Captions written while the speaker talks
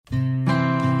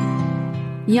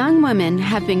Young women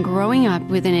have been growing up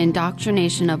with an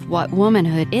indoctrination of what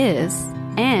womanhood is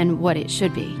and what it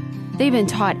should be. They've been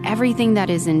taught everything that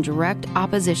is in direct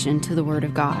opposition to the Word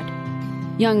of God.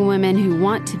 Young women who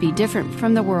want to be different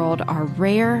from the world are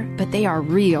rare, but they are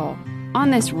real.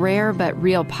 On this Rare But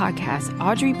Real podcast,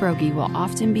 Audrey Broggie will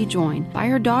often be joined by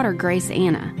her daughter, Grace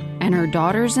Anna, and her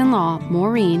daughters-in-law,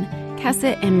 Maureen,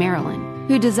 Chesed, and Marilyn,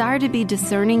 who desire to be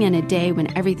discerning in a day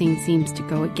when everything seems to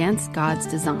go against God's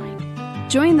design.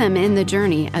 Join them in the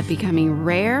journey of becoming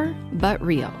rare but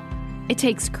real. It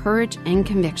takes courage and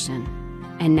conviction.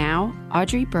 And now,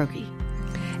 Audrey Broggie.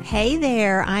 Hey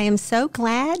there. I am so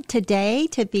glad today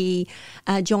to be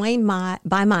joined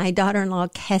by my daughter-in-law,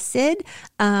 Chesed.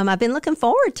 I've been looking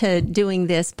forward to doing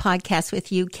this podcast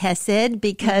with you, Chesed,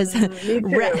 because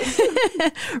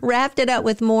wrapped it up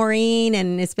with Maureen,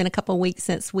 and it's been a couple of weeks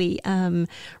since we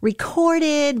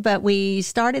recorded, but we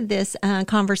started this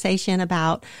conversation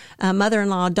about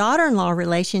mother-in-law, daughter-in-law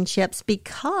relationships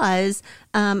because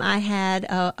I had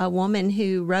a woman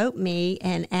who wrote me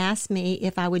and asked me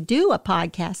if I would do a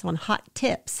podcast on hot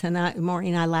tips. And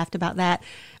Maureen and I laughed about that,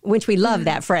 which we love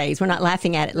that phrase. We're not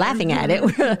laughing at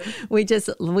it. We just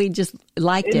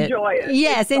liked it. Enjoy it.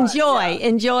 Yes, enjoy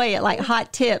it. Like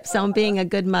hot tips on being a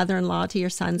good mother-in-law to your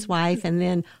son's wife, and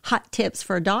then hot tips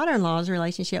for a daughter-in-law's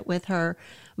relationship with her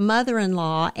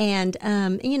mother-in-law. And,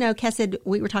 Chesed,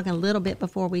 we were talking a little bit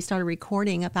before we started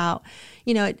recording about,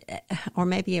 or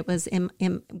maybe it was in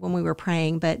when we were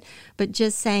praying, but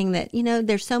just saying that,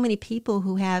 there's so many people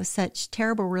who have such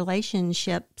terrible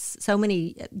relationships, so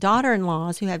many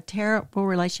daughter-in-laws who have terrible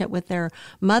relationship with their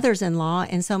mothers-in-law,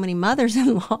 and so many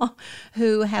mothers-in-law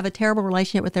who have a terrible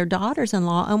relationship with their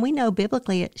daughters-in-law. And we know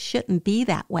biblically it shouldn't be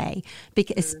that way,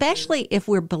 because, especially if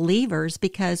we're believers,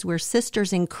 because we're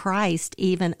sisters in Christ,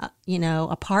 even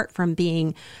apart from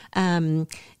being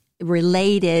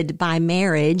related by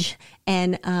marriage.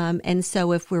 And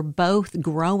so if we're both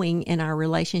growing in our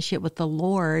relationship with the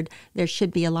Lord, there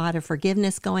should be a lot of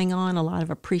forgiveness going on, a lot of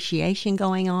appreciation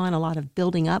going on, a lot of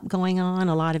building up going on,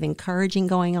 a lot of encouraging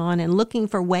going on, and looking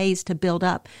for ways to build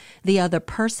up the other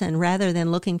person rather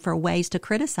than looking for ways to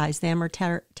criticize them or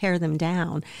tear them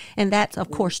down. And that's,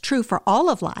 of course, true for all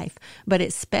of life, but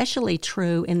especially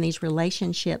true in these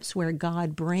relationships where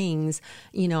God brings,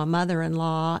 a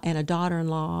mother-in-law and a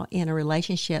daughter-in-law in a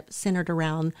relationship centered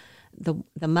around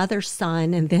the mother's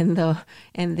son, and then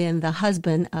the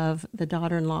husband of the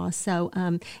daughter-in-law. So,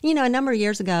 a number of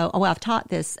years ago, I've taught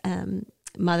this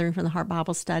Mothering from the Heart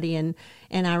Bible study, and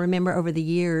I remember over the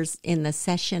years in the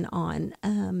session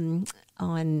on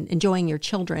enjoying your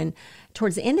children,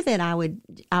 towards the end of it, I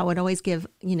would always give,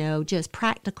 just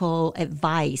practical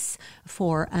advice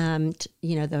for,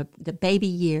 the baby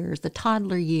years, the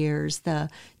toddler years, the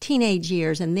teenage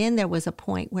years. And then there was a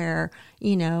point where,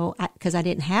 because I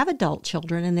didn't have adult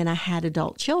children, and then I had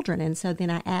adult children. And so then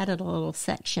I added a little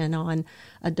section on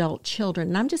adult children.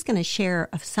 And I'm just going to share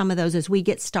some of those as we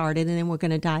get started, and then we're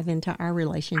going to dive into our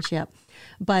relationship.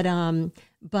 But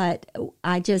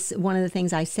I just, one of the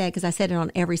things I said, because I said it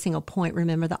on every single point,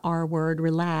 remember the R word,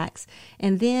 relax.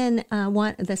 And then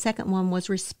the second one was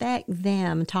respect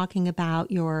them, talking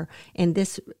about in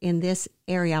this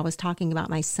area, I was talking about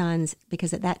my sons,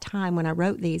 because at that time when I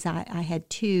wrote these, I had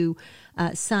two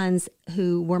sons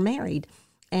who were married.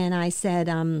 And I said,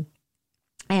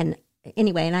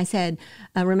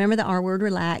 remember the R word,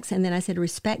 relax. And then I said,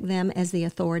 respect them as the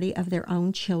authority of their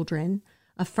own children.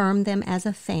 Affirm them as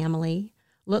a family.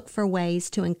 Look for ways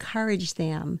to encourage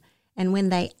them. And when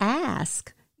they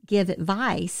ask, give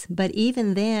advice. But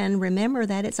even then, remember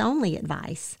that it's only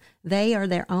advice. They are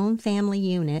their own family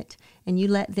unit, and you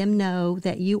let them know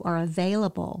that you are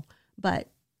available. But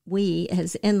we,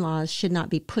 as in-laws, should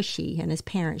not be pushy, and as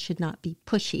parents should not be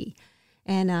pushy.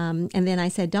 And then I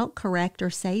said, don't correct or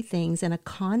say things in a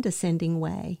condescending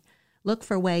way. Look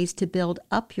for ways to build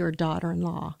up your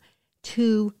daughter-in-law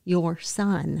to your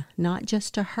son, not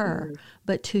just to her,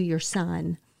 but to your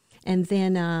son. And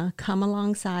then come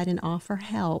alongside and offer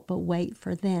help, but wait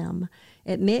for them.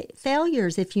 Admit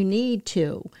failures if you need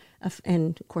to.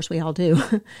 And of course we all do.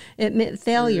 Admit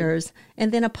failures,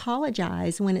 and then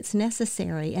apologize when it's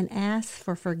necessary, and ask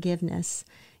for forgiveness.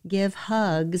 Give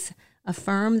hugs,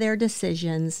 affirm their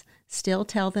decisions, still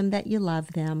tell them that you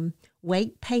love them.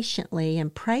 Wait patiently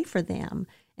and pray for them,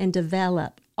 and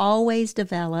always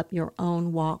develop your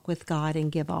own walk with God,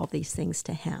 and give all these things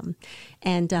to Him.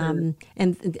 And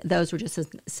those were just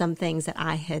some things that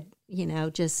I had,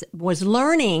 just was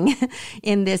learning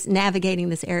in this, navigating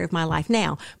this area of my life.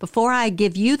 Now, before I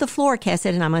give you the floor,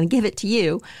 Chesed, and I'm going to give it to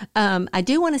you, I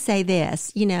do want to say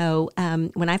this,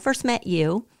 when I first met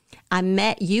you,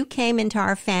 you came into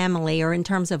our family, or in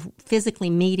terms of physically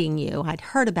meeting you. I'd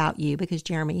heard about you because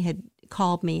Jeremy had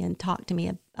called me and talked to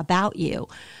me about you.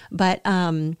 But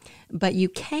you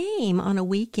came on a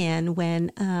weekend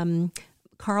when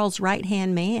Carl's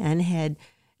right-hand man had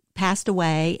passed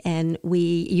away, and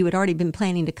you had already been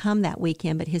planning to come that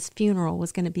weekend, but his funeral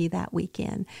was going to be that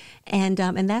weekend. And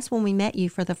that's when we met you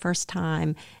for the first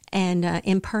time, and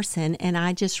in person. And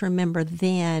I just remember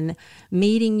then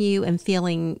meeting you and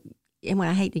feeling, and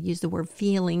I hate to use the word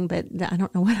feeling, but I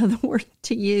don't know what other word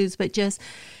to use, but just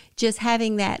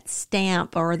having that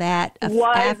stamp, or that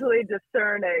wisely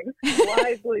discerning.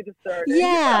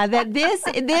 Yeah, that this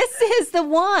is the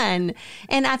one.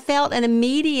 And I felt an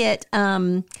immediate,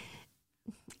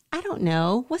 I don't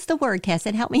know, what's the word,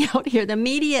 Chesed? Help me out here. The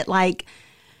immediate, like,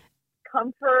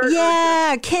 comfort.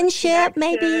 Yeah, kinship,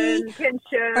 maybe.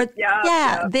 Kinship,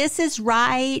 this is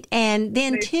right. And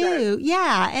then Makes too,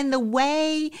 sense. and the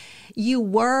way you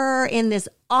were in this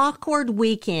awkward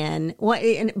weekend,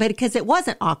 but because it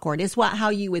wasn't awkward, it's how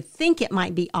you would think it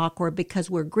might be awkward, because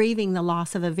we're grieving the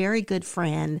loss of a very good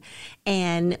friend,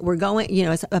 and we're going,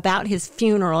 it's about his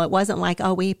funeral. It wasn't like,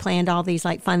 oh, we planned all these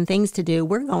like fun things to do.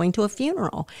 We're going to a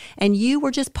funeral, and you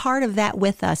were just part of that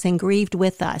with us and grieved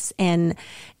with us. And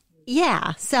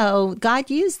yeah, so God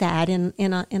used that in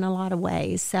a lot of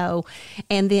ways. So,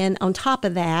 and then on top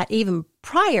of that, even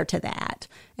prior to that,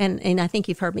 and I think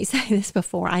you've heard me say this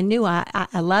before, I knew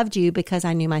I loved you because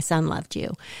I knew my son loved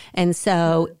you. And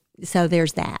so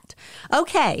there's that.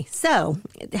 Okay, so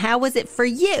how was it for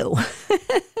you?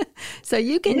 So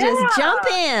you can just jump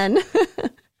in.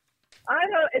 I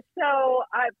know. So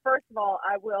first of all,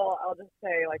 I'll just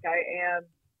say, like, I am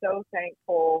so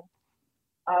thankful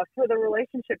for the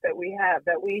relationship that we have,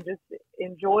 that we just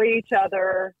enjoy each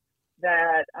other,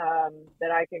 that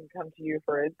I can come to you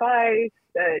for advice,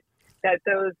 that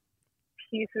those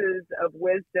pieces of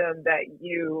wisdom that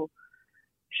you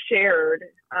shared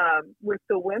with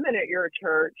the women at your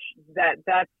church,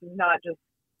 that's not just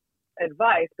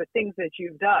advice, but things that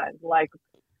you've done. Like,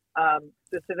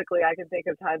 specifically, I can think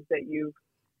of times that you've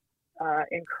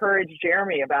encouraged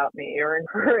Jeremy about me, or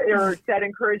said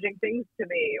encouraging things to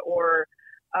me, or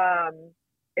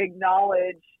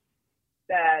acknowledge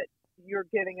that you're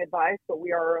giving advice, but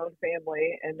we are our own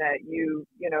family, and that you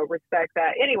respect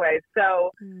that. Anyway,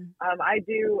 so I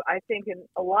think in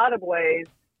a lot of ways,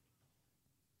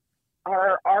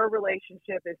 our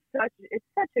relationship is such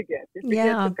a gift. It's a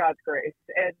gift of God's grace,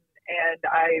 and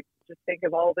I just think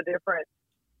of all the different.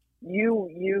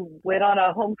 You went on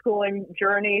a homeschooling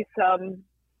journey. Some,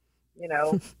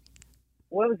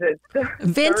 what was it?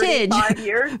 Vintage. 35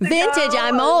 years ago. Vintage.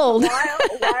 I'm old. A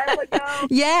while ago.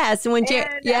 Yes. And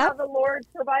how the Lord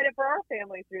provided for our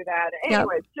family through that.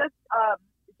 Anyways, just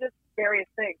various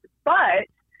things. But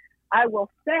I will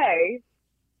say,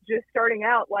 just starting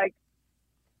out, like,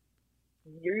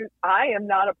 I am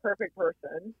not a perfect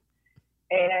person,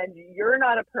 and you're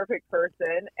not a perfect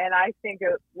person. And I think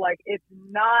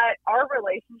our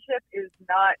relationship is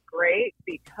not great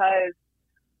because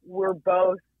we're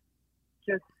both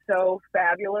just so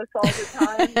fabulous all the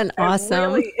time. And awesome. It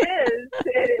really is.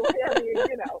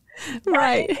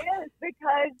 Right. It is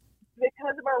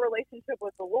because of our relationship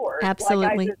with the Lord.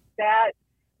 Absolutely.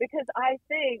 Because I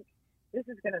think this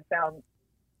is going to sound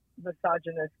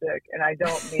misogynistic, and I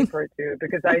don't mean for it to,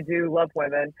 because I do love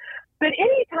women. But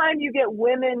anytime you get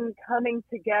women coming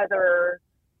together,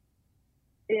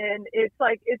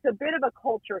 it's a bit of a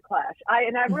culture clash.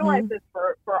 I realize this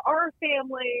for our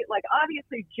family. Like,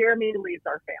 obviously Jeremy leads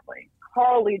our family,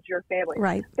 Carl leads your family,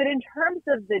 right? But in terms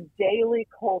of the daily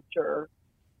culture,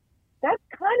 that's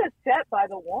kind of set by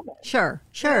the woman. Sure.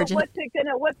 What's it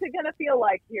gonna feel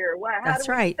like here? How do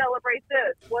we celebrate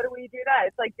this? What do we do that?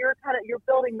 It's like you're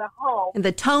building the home, and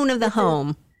the tone of the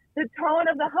home. The tone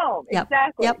of the home, yep.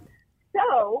 Exactly. Yep.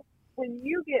 So when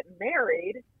you get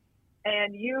married,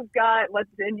 and you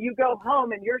go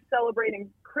home and you're celebrating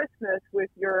Christmas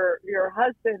with your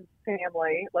husband's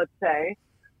family, let's say,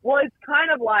 well, it's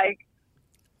kind of like,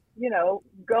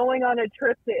 going on a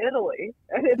trip to Italy.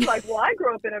 And it's like, well, I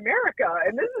grew up in America,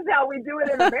 and this is how we do it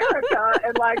in America.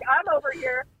 And like, I'm over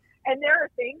here, and there are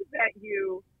things that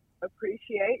you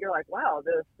appreciate. You're like, wow,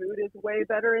 the food is way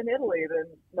better in Italy than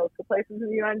most of the places in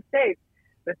the United States.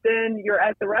 But then you're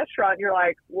at the restaurant, you're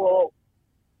like, well,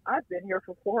 I've been here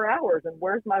for 4 hours, and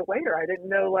where's my waiter? I didn't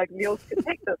know like meals could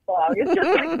take this long. It's just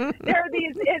like there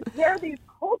are these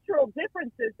cultural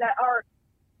differences that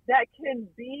can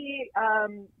be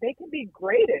they can be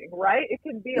grating, right? It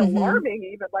can be alarming,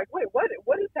 even like, wait,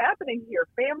 what is happening here?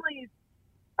 Families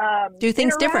do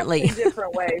things differently in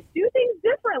different ways. Do things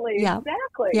differently, yeah.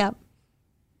 Exactly. Yeah.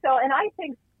 So, and I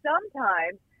think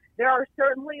sometimes there are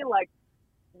certainly like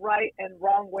right and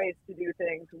wrong ways to do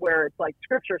things where it's like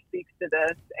Scripture speaks to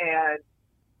this, and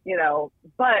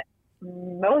but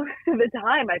most of the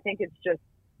time I think it's just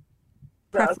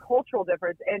a cultural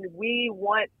difference, and we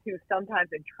want to sometimes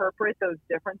interpret those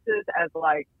differences as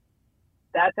like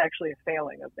that's actually a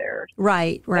failing of theirs.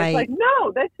 Right. It's like,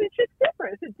 no, it's just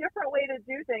different. It's a different way to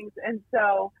do things. And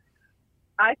so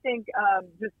I think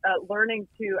just learning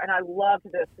to, and I loved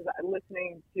this because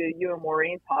listening to you and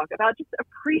Maureen talk about just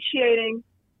appreciating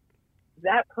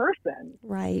that person.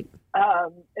 Right.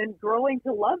 And growing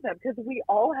to love them, because we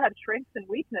all have strengths and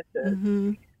weaknesses.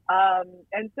 Mm-hmm.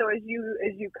 And so as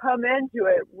you come into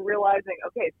it, realizing,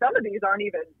 okay, some of these aren't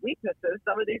even weaknesses.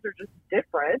 Some of these are just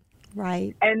different.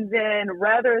 Right. And then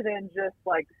rather than just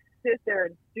like sit there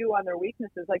and stew on their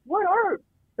weaknesses, like what are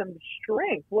some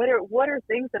strengths? What are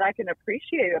things that I can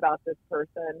appreciate about this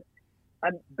person?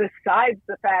 Besides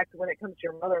the fact when it comes to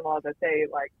your mother-in-law that they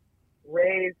like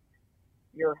raised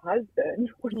your husband,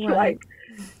 which right. like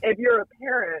if you're a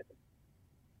parent,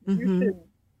 mm-hmm. you should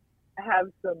have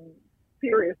some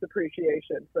serious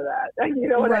appreciation for that. You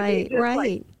know what I mean? Just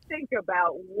like think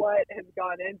about what has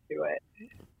gone into it.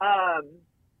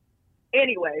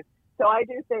 Anyways, so I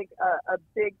do think a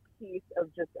big piece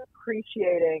of just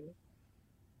appreciating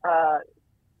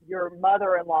your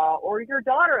mother-in-law or your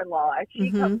daughter-in-law as she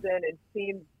mm-hmm. comes in and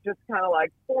seems just kind of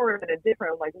like foreign and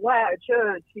different, like, wow, it's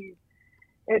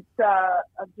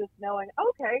of just knowing,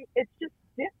 okay, it's just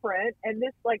different, and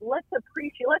this, like, let's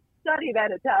study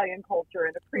that Italian culture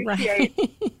and appreciate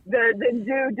the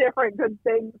new different good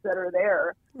things that are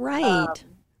there. Right.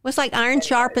 Well, it's like iron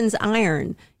sharpens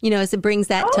iron, as it brings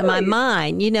that to my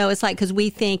mind. It's like, because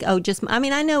we think,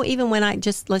 I know even when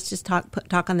let's just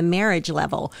talk on the marriage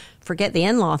level, forget the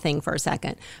in-law thing for a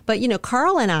second. But,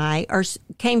 Carl and I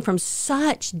came from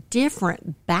such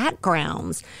different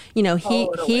backgrounds.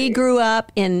 He grew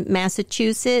up in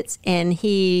Massachusetts, and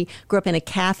he grew up in a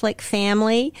Catholic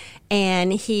family,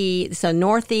 and so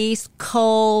Northeast,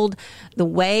 cold. The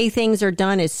way things are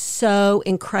done is so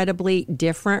incredibly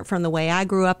different from the way I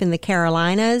grew up in the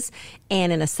Carolinas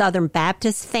and in a Southern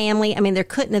Baptist family. I mean, there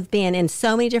couldn't have been, in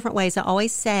so many different ways. I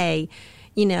always say,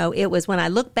 it was, when I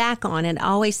look back on it, I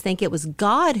always think it was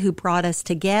God who brought us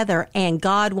together, and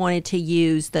God wanted to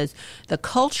use the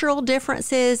cultural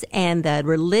differences and the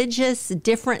religious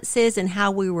differences and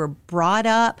how we were brought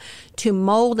up to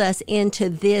mold us into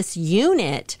this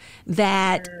unit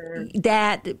that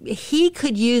he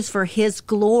could use for his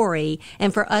glory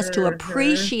and for us to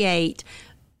appreciate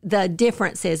the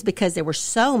differences, because there were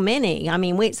so many. I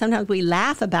mean, sometimes we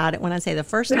laugh about it when I say the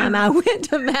first time I went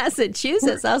to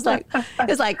Massachusetts, I was like, it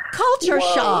was like culture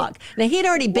shock. Now, he'd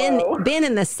already been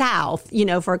in the South,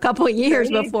 for a couple of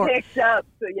years before. Picked up,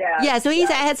 so he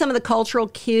had some of the cultural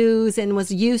cues and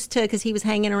was used to, because he was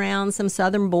hanging around some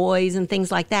Southern boys and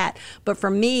things like that. But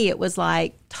for me, it was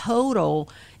like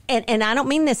total, and I don't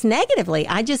mean this negatively.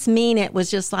 I just mean it was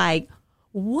just like,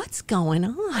 what's going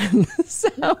on? And that's so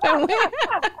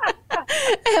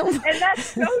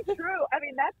true. I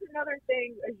mean, that's another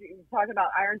thing, as you talk about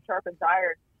iron sharpens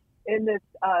iron. In this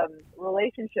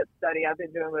relationship study I've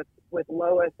been doing with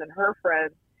Lois and her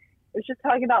friends, it's just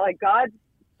talking about like God's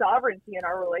sovereignty in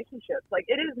our relationships. Like,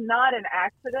 it is not an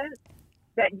accident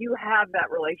that you have that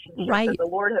relationship, that the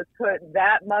Lord has put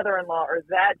that mother-in-law or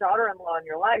that daughter-in-law in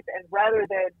your life, and rather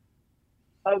than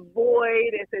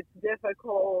avoid if it's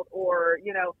difficult or,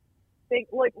 think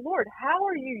like, Lord, how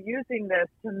are you using this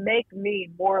to make me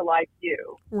more like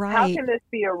you? Right. How can this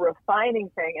be a refining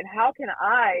thing? And how can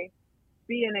I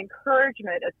be an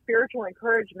encouragement, a spiritual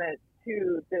encouragement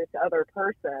to this other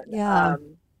person? Yeah.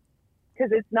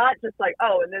 Because it's not just like,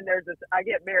 oh, and then there's this, I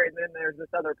get married and then there's this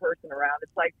other person around.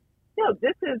 It's like,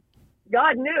 this is,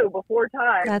 God knew before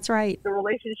time. That's right. The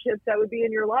relationships that would be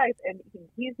in your life, and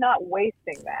he's not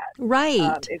wasting that.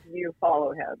 Right. If you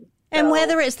follow him. And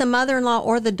whether it's the mother-in-law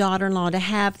or the daughter-in-law, to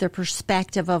have the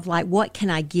perspective of like, what can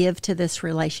I give to this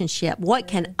relationship? What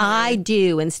can I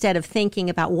do, instead of thinking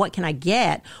about what can I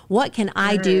get? What can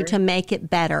I do to make it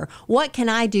better? What can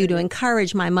I do to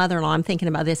encourage my mother-in-law? I'm thinking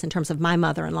about this in terms of my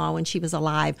mother-in-law when she was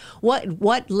alive.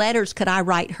 What letters could I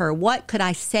write her? What could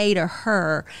I say to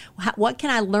her? What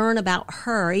can I learn about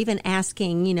her? Even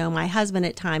asking, my husband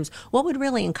at times, what would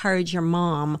really encourage your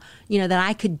mom, that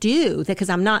I could do? Because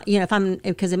I'm not,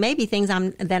 because it may be things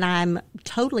that I'm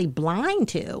totally blind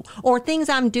to, or things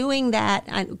I'm doing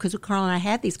because Carl and I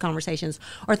had these conversations,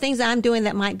 or things that I'm doing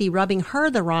that might be rubbing her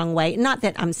the wrong way. Not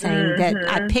that I'm saying that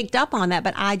I picked up on that,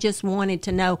 but I just wanted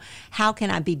to know, how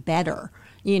can I be better?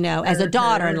 as a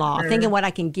daughter-in-law, thinking what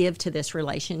I can give to this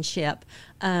relationship,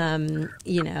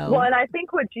 Well, and I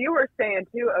think what you were saying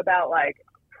too about like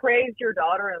praise your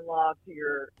daughter-in-law to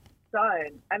your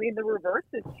son. I mean, the reverse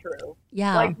is true.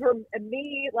 Yeah. Like for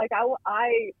me, like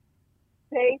I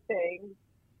say things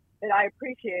that I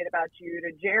appreciate about you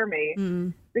to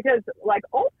Jeremy because like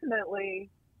ultimately,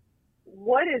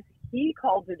 what is he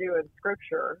called to do in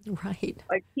scripture? Right.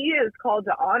 Like he is called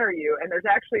to honor you, and there's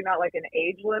actually not like an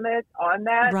age limit on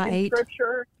that in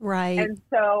scripture. Right. And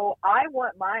so I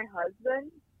want my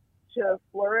husband to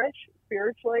flourish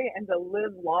spiritually and to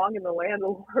live long in the land of the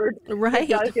Lord. Right.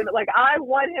 Like I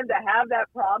want him to have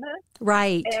that promise.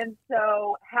 Right. And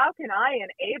so how can I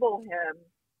enable him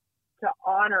to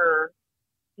honor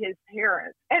his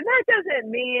parents? And that doesn't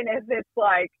mean if it's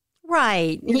like,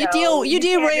 right. You do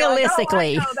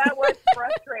realistically. Like, oh, I know that was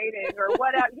frustrating or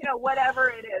whatever, whatever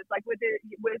it is, like with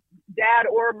dad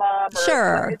or mom. Or,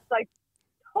 sure. It's like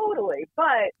totally.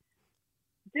 But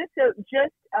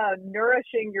just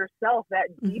nourishing yourself, that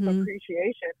deep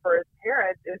appreciation for his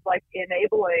parents is like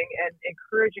enabling and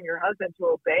encouraging your husband to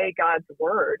obey God's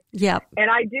word. Yep. And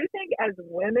I do think as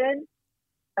women,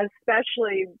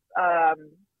 especially, I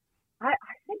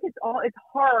think it's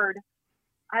hard.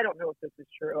 I don't know if this is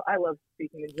true. I love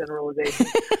speaking in generalization.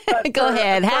 Go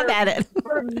ahead. Have at it.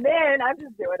 For men, I'm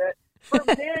just doing it. For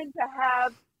men to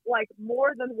have like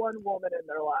more than one woman in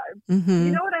their lives. Mm-hmm.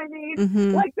 You know what I mean?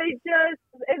 Mm-hmm. Like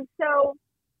and so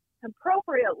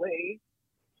appropriately,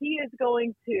 he is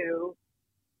going to,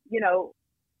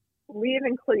 leave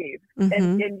and cleave.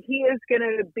 And he is going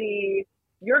to be,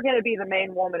 you're going to be the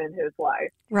main woman in his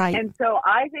life. Right. And so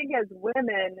I think as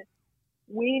women,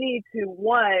 we need to,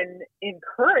 one,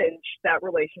 encourage that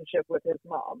relationship with his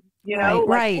mom.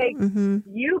 Right.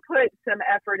 You put some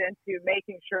effort into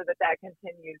making sure that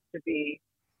continues to be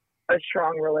a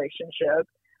strong relationship.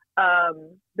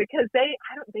 Because they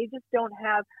just don't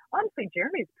have, honestly,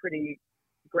 Jeremy's pretty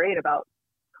great about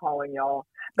calling y'all.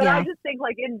 But I just think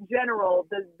like in general,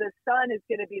 the son is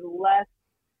going to be less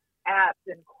apt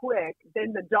and quick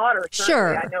than the daughter.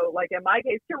 Certainly. I know, like in my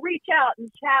case, to reach out and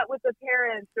chat with the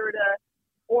parents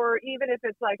or even if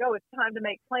it's like, oh, it's time to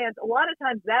make plans. A lot of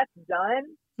times that's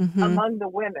done among the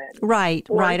women. Right,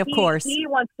 right, of course. He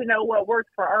wants to know what works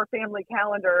for our family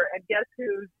calendar, and guess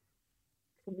who's,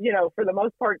 for the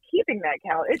most part, keeping that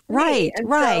calendar. It's right,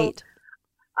 right. So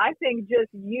I think just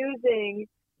using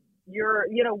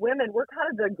women, we're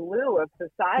kind of the glue of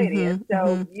society. And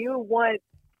so you want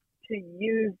to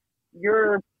use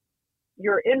your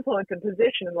influence and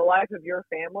position in the life of your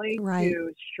family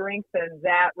to strengthen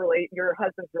your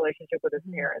husband's relationship with his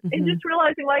parents. And just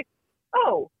realizing like,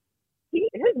 oh,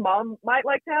 his mom might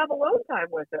like to have alone time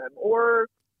with him or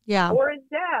his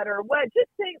dad or what, just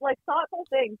think like thoughtful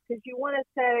things. Cause you want to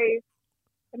say,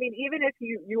 I mean, even if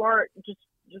you aren't just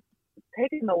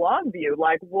taking the long view,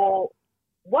 like, well,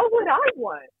 what would I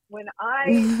want when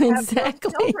I have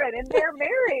children and they're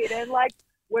married and like,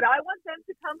 would I want them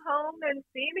to come home and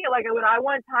see me? Like, would I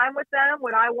want time with them?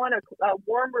 Would I want a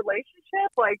warm relationship?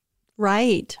 Like,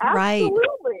 right,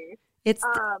 absolutely. It's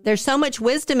there's so much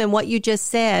wisdom in what you just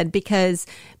said because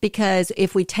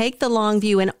if we take the long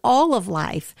view in all of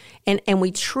life and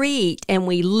we treat and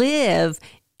we live.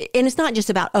 And it's not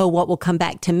just about, what will come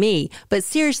back to me, but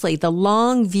seriously, the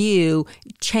long view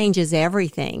changes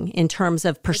everything in terms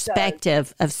of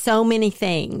perspective of so many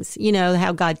things,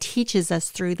 how God teaches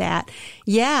us through that.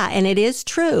 Yeah. And it is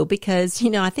true because,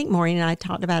 I think Maureen and I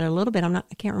talked about it a little bit. I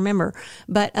can't remember,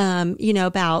 but,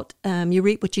 about, you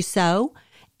reap what you sow.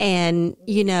 And,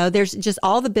 there's just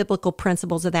all the biblical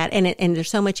principles of that. And there's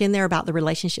so much in there about the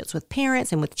relationships with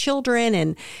parents and with children.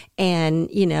 And,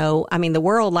 the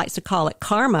world likes to call it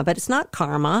karma, but it's not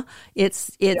karma.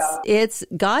 It's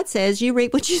God says you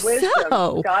reap what you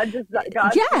sow. God designed.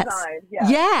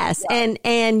 Yes.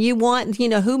 And you want,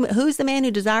 who's the man who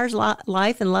desires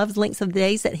life and loves lengths of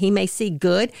days that he may see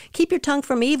good? Keep your tongue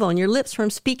from evil and your lips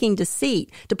from speaking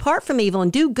deceit. Depart from evil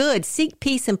and do good. Seek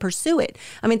peace and pursue it.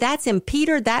 I mean, that's in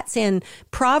Peter. That's in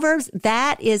Proverbs.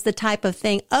 That is the type of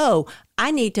thing.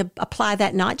 I need to apply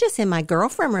that not just in my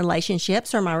girlfriend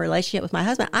relationships or my relationship with my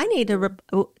husband. I need to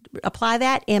apply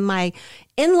that in my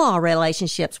in-law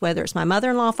relationships, whether it's my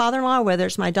mother-in-law, father-in-law, whether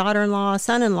it's my daughter-in-law,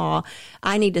 son-in-law.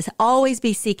 I need to always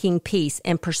be seeking peace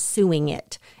and pursuing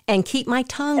it and keep my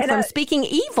tongue from speaking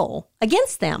evil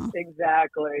against them.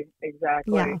 Exactly.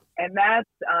 Yeah. And that's,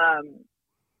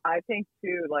 I think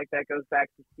too, like that goes back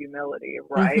to humility,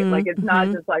 right? Like it's not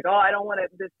just like, I don't want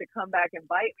this to come back and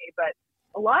bite me. But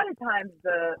a lot of times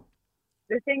the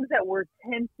things that we're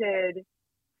tempted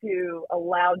to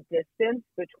allow distance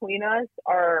between us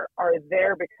are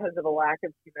there because of a lack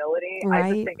of humility. Right.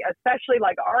 I just think, especially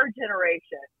like our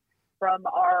generation, from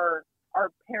our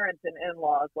parents and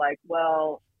in-laws, like,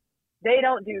 well, they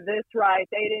don't do this right,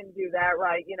 they didn't do that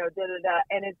right, you know, da da da,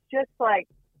 and it's just like,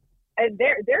 and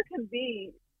there can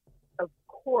be, of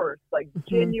course, like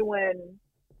genuine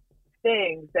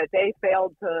things that they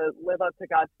failed to live up to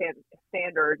God's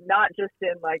standard, not just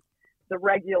in like the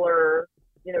regular,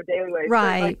 you know, daily ways,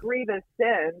 right, but like grievous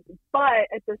sins. But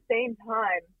at the same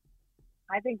time,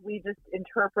 I think we just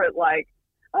interpret like,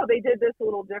 oh, they did this a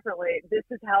little differently. This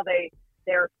is how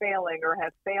they're failing or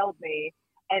have failed me,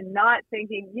 and not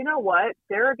thinking, you know what,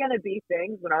 there are going to be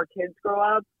things when our kids grow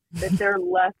up that they're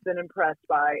less than impressed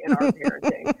by in our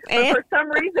parenting. But for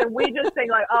some reason, we just think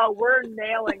like, oh, we're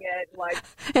nailing it. Like,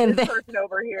 and this person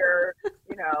over here,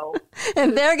 you know.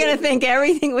 And they're going to think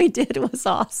everything we did was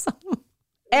awesome.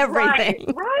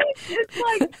 Everything. Right? It's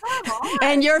like, come on.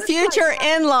 And your future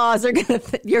in-laws are going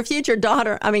to, your future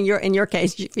daughter, I mean, in your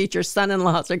case, your future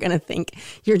son-in-laws are going to think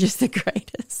you're just the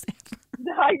greatest ever.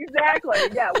 Exactly.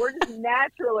 Yeah, we're just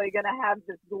naturally going to have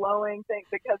this glowing thing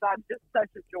because I'm just such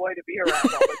a joy to be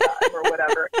around all the time or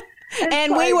whatever.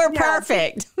 And we were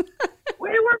perfect. We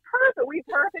were perfect. We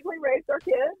perfectly raised our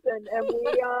kids, and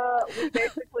we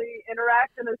basically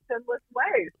interact in a sinless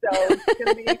way. So it's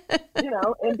going to be, you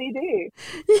know, NBD.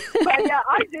 But yeah,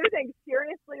 I do think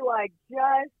seriously, like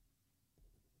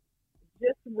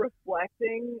just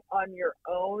reflecting on your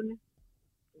own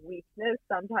weakness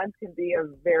sometimes can be a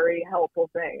very helpful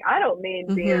thing. I don't mean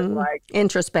being like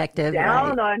introspective,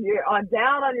 down right, on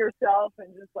yourself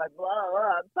and just like blah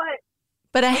blah,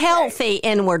 but a healthy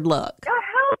inward look. A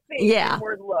healthy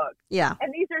inward look. Yeah.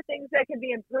 And these are things that can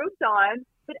be improved on,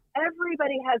 but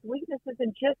everybody has weaknesses,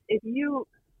 and just if you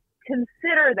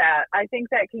consider that, I think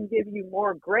that can give you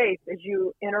more grace as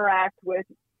you interact with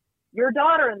your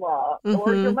daughter-in-law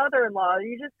or your mother-in-law.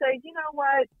 You just say, you know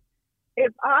what?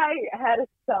 If I had a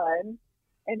son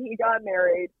and he got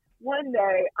married, one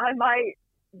day I might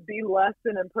be less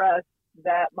than impressed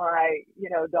that my, you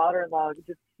know, daughter-in-law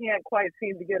just can't quite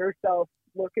seem to get herself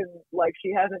looking like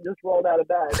she hasn't just rolled out of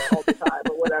bed all the time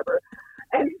or whatever.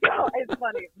 And so it's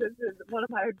funny. This is one of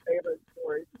my favorite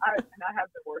stories. And I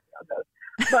have been working on this.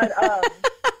 But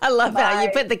I love how you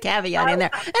put the caveat in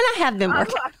there. And I have been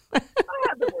working. I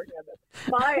have been working on this.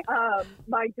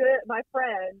 My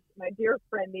dear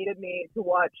friend needed me to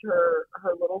watch her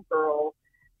little girl,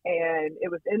 and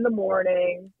it was in the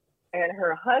morning, and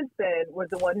her husband was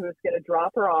the one who was going to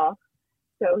drop her off.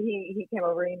 So he came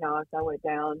over, he knocked, I went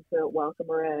down to welcome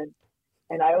her in,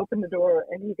 and I opened the door,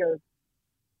 and he goes,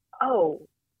 oh,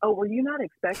 were you not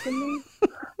expecting me?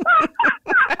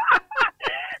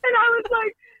 And I was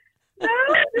like, no,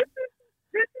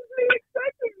 this is me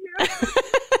expecting you.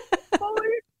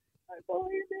 I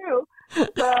fully knew.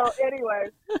 So anyway,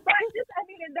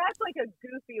 and that's like a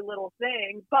goofy little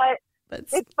thing, but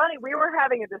it's funny. We were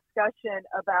having a discussion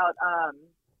about,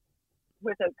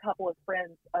 with a couple of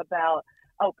friends about,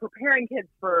 preparing kids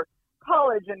for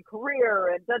college and career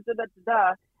and da da da da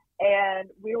da. And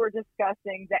we were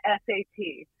discussing the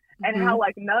SAT and how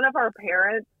like none of our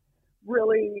parents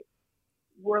really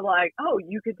were like, oh,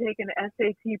 you could take an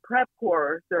SAT prep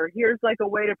course, or here's like a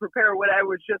way to prepare. What I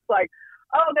was just like,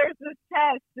 oh, there's this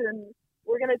test and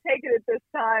we're going to take it at this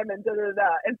time and da da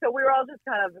da. And so we were all just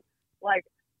kind of like,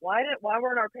 why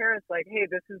weren't our parents like, hey,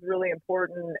 this is really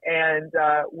important, and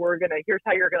here's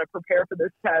how you're gonna prepare for this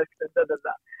test and da da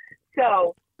da.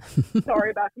 So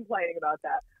sorry about complaining about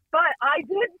that. But I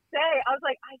did say, I was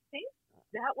like, I think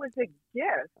that was a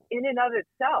gift in and of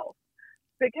itself,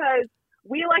 because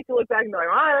we like to look back and be like,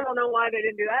 I don't know why they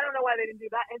didn't do that. I don't know why they didn't do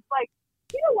that. And it's like,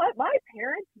 you know what? My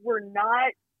parents were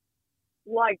not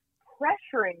like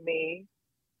pressuring me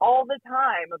all the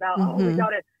time about, oh, we got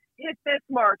to hit this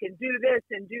mark and do this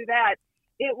and do that.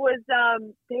 It was,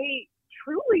 they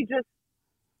truly just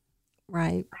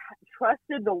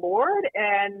trusted the Lord,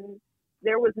 and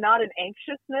there was not an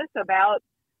anxiousness about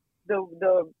the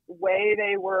way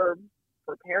they were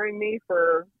preparing me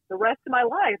for the rest of my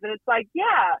life. And it's like,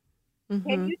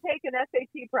 can you take an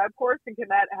SAT prep course, and can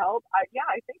that help? I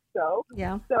think so.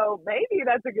 Yeah. So maybe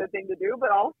that's a good thing to do, but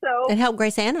also it helped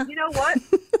Grace Anna. You know what?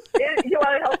 It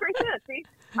helped Grace Anna. See,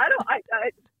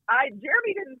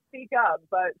 Jeremy didn't speak up,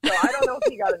 but so I don't know if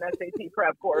he got an SAT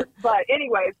prep course. But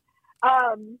anyways,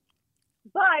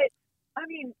 but I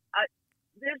mean,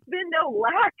 there's been no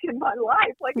lack in my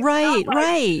life. Like, right.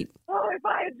 Oh, if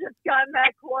I had just gotten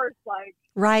that course, like,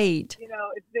 you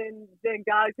know, then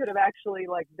God could have actually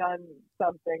like done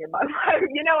something in my life.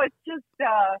 You know, it's just.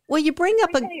 Well, you bring up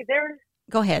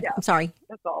Go ahead. Yeah, I'm sorry.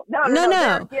 that's all. No.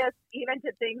 Yes, even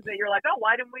to things that you're like, oh,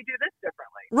 why didn't we do this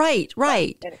differently?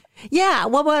 Right. Anyway. Yeah.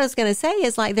 Well, what I was going to say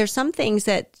is like, there's some things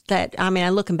that I mean,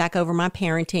 I'm looking back over my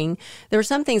parenting, there were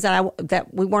some things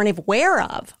that we weren't even aware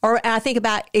of. Or I think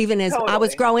about even as I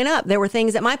was growing up, there were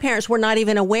things that my parents were not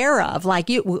even aware of. Like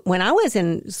when I was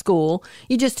in school,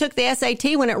 you just took the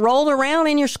SAT when it rolled around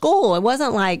in your school. It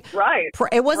wasn't like,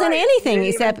 it wasn't anything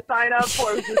except sign up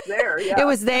for it. Was just there. Yeah. It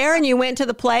was there, and you went to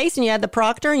the place and you had the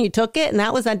proctor and you took it, and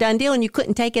that was a done deal. And you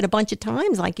couldn't take it a bunch of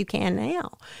times like you can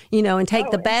now, and take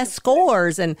the best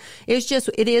scores. And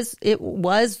it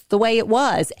was the way it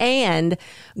was. And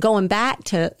going back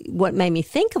to what made me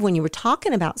think of when you were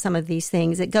talking about some of these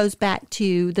things, it goes back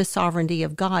to the sovereignty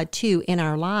of God too in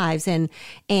our lives,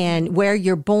 and where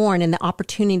you're born and the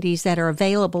opportunities that are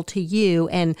available to you,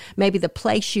 and maybe the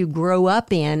place you grow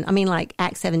up in. I mean, like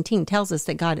Acts 17 tells us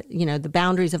that God, the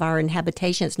boundaries of our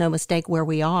habitation, it's no mistake where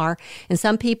we are. And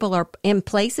some people are in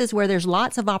places where there's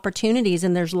lots of opportunities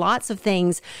and there's lots of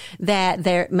things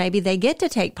that maybe they get to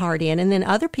take part in. And then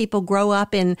other people grow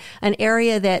up in an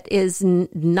area that is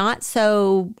not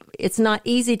so, it's not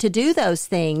easy to do those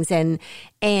things.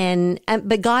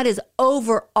 But God is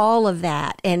over all of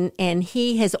that. And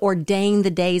He has ordained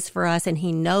the days for us, and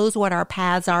He knows what our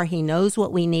paths are. He knows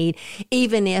what we need,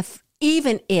 even if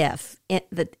in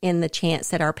the chance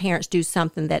that our parents do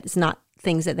something that is not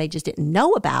things that they just didn't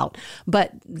know about,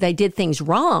 but they did things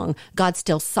wrong, God's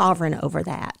still sovereign over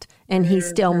that. And He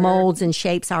still molds and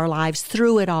shapes our lives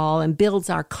through it all and builds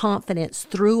our confidence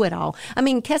through it all. I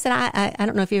mean, Chesed, I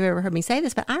don't know if you've ever heard me say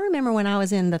this, but I remember when I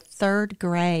was in the 3rd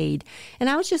grade and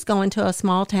I was just going to a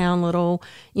small town, little,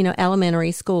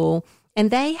 elementary school. And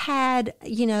they had,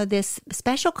 this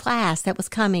special class that was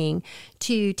coming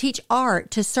to teach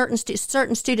art to certain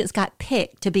students got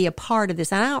picked to be a part of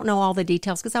this. And I don't know all the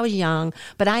details because I was young,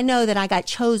 but I know that I got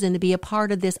chosen to be a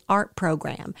part of this art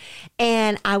program.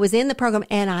 And I was in the program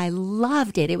and I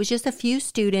loved it. It was just a few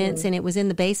students and it was in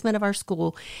the basement of our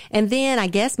school. And then I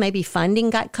guess maybe funding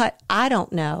got cut. I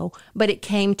don't know, but it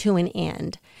came to an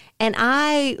end. And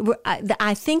I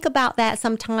think about that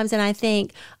sometimes and I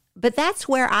think, but that's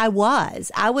where I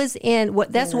was.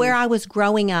 That's where I was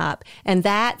growing up. And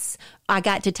I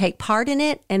got to take part in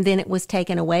it, and then it was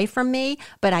taken away from me,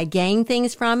 but I gained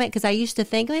things from it because I used to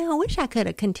think, man, I wish I could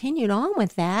have continued on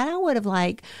with that. I would have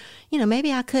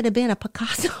maybe I could have been a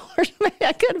Picasso or maybe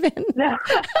I could have been,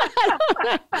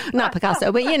 not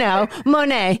Picasso, but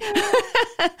Monet.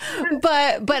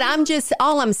 but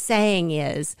all I'm saying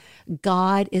is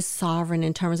God is sovereign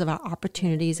in terms of our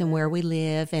opportunities and where we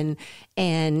live. And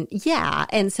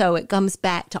so it comes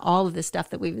back to all of this stuff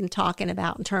that we've been talking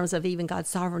about in terms of even God's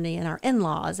sovereignty and our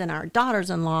in-laws and our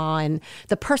daughters-in-law and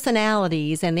the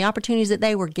personalities and the opportunities that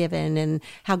they were given and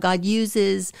how God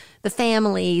uses the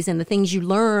families and the things you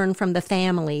learn from the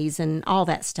families and all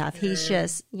that stuff. He's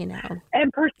just,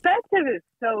 And perspective is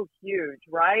so huge,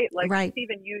 right? Like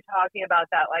even you talking about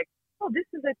that, like, oh, this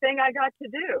is a thing I got to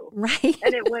do. Right.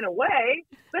 And it went away,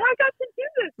 but I got to do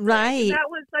this. Right. And that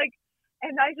was like,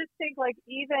 and I just think like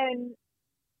even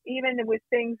with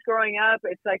things growing up,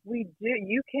 it's like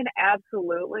you can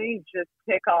absolutely just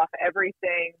pick off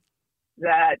everything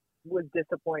that was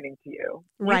disappointing to you.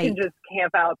 Right. You can just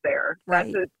camp out there.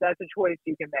 Right. That's a choice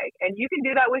you can make. And you can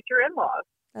do that with your in-laws.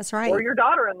 That's right. Or your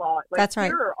daughter-in-law. Like, that's right.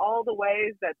 Here are all the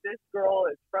ways that this girl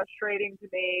is frustrating to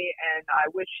me, and I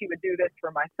wish she would do this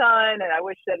for my son, and I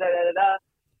wish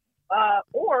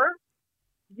or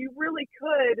you really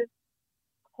could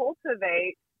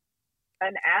cultivate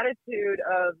an attitude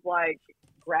of like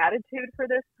gratitude for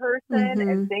this person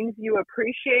and things you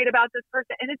appreciate about this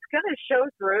person, and it's going to show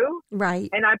through. Right.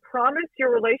 And I promise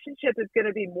your relationship is going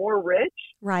to be more rich.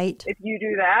 Right. If you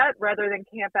do that rather than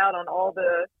camp out on all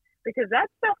because that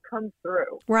stuff comes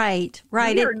through. Right.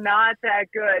 You're not that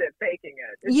good at faking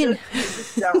it. You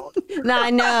just don't. No, I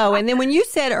know. And then when you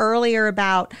said earlier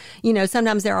about,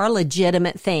 sometimes there are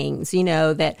legitimate things,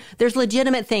 that there's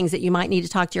legitimate things that you might need to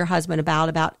talk to your husband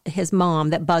about his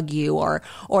mom that bug you, or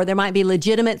there might be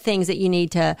legitimate things that you need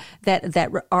to,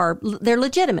 they're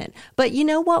legitimate. But you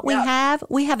know what we have?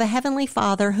 We have a Heavenly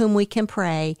Father whom we can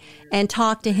pray and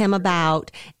talk to Him about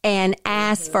and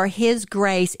ask for His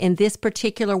grace in this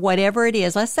particular whatever it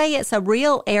is. Let's say it's a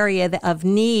real area of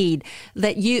need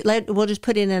that we'll just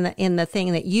put it in the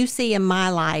thing that you see in my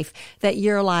life that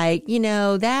you're like,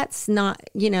 that's not,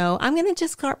 I'm going to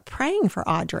just start praying for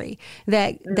Audrey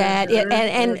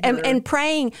and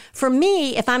praying for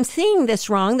me if I'm seeing this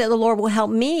wrong, that the Lord will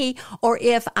help me, or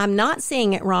if I'm not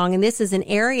seeing it wrong and this is an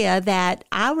area that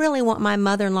I really want my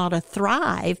mother-in-law to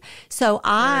thrive. So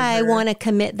I want to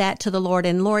commit that to the Lord.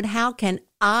 And Lord, how can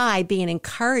I be an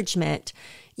encouragement,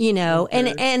 you know,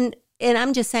 and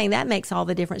I'm just saying that makes all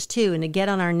the difference too. And to get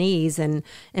on our knees and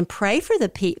pray for the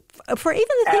people, for even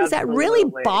the things that really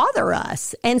bother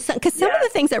us. And because some of the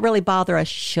things that really bother us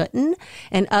shouldn't,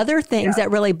 and other things that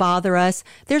really bother us,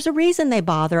 there's a reason they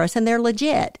bother us and they're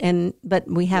legit. But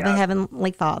we have a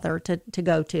Heavenly Father to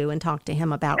go to and talk to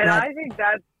Him about. And I think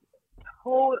that's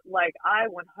I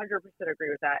 100% agree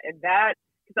with that. And that,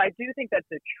 because I do think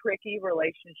that's a tricky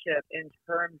relationship in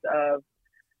terms of,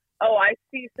 I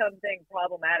see something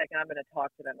problematic and I'm going to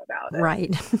talk to them about it.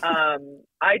 Right.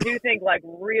 I do think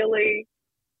really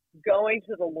going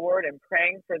to the Lord and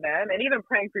praying for them, and even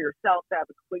praying for yourself to have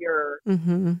a clear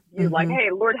view, like, hey,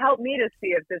 Lord, help me to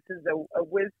see if this is a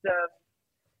wisdom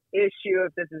issue,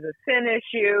 if this is a sin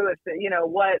issue, if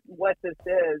what this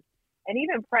is. And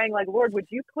even praying like, Lord, would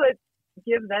you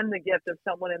give them the gift of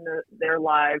someone in their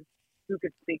lives who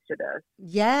could speak to this?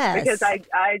 Yes. Because I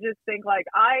just think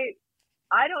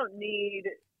I don't need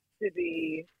to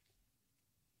be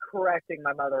correcting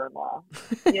my mother-in-law,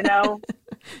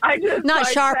 I just not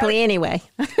sharply anyway.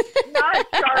 Not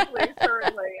sharply,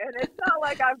 certainly. And it's not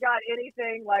like I've got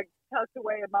anything tucked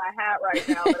away in my hat right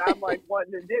now that I'm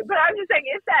wanting to do. But I'm just saying,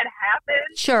 if that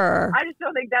happens, sure. I just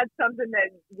don't think that's something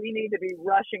that we need to be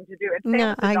rushing to do. And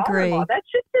no, I agree. That's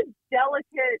just a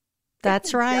delicate.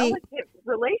 That's right. Delicate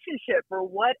relationship for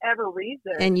whatever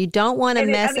reason, and you don't want to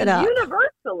mess it up.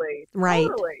 Universally, right?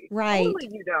 Totally,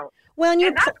 you don't. Well,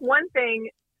 and that's one thing.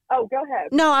 Oh, go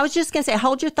ahead. No, I was just going to say,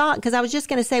 hold your thought, because I was just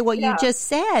going to say what you just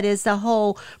said is the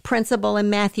whole principle in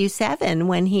Matthew 7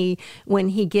 when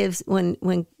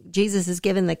Jesus is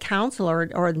given the counsel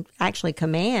or actually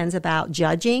commands about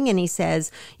judging, and he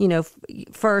says,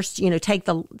 first, take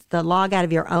the log out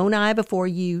of your own eye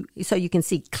so you can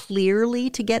see clearly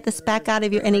to get the speck out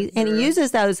of your, and he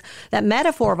uses that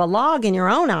metaphor of a log in your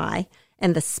own eye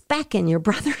and the speck in your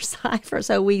brother's eye.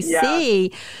 So we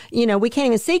see, we can't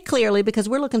even see clearly because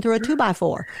we're looking through a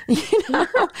 2x4,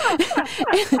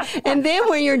 and then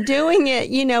when you're doing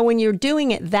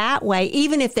it, that way,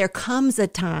 even if there comes a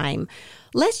time,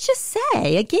 let's just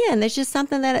say, again, there's just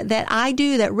something that I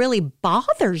do that really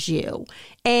bothers you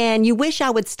and you wish I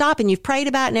would stop, and you've prayed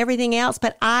about it and everything else.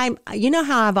 But how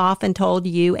I've often told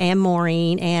you and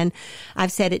Maureen, and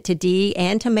I've said it to Dee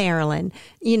and to Marilyn,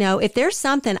 if there's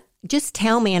something, just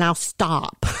tell me and I'll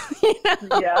stop.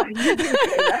 Yeah, you can say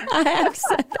that. I have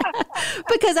said that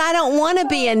because I don't want to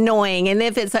be annoying. And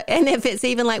if it's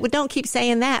even well, don't keep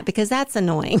saying that because that's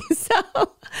annoying. So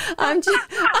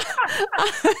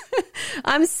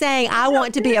I'm saying I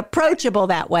want to be approachable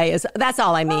that way. That's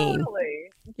all I mean. Totally.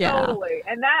 Yeah. Totally.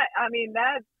 And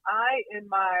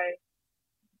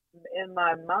in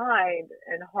my mind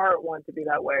and heart want to be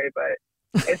that way, but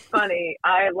it's funny.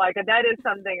 That is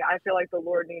something I feel like the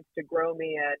Lord needs to grow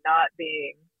me in, not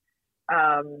being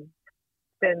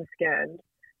thin-skinned.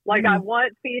 I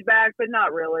want feedback, but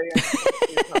not really.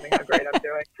 You tell me how great I'm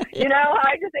doing.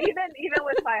 I just even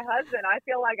with my husband, I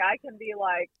feel like I can be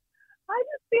I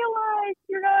just feel like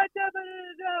you're not da, da,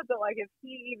 da, da. But if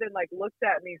he even looks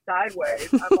at me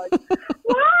sideways, I'm like,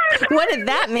 what? What did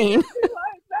that mean?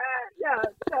 Like that? Yeah.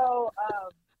 So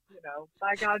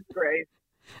by God's grace.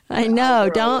 I know.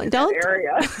 Don't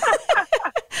area.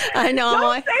 I know.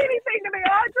 Don't say anything to me,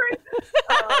 Audrey.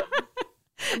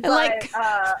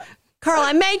 Carl,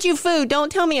 I made you food.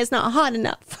 Don't tell me it's not hot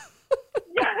enough.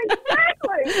 Yeah,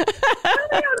 exactly. Tell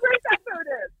me how great that food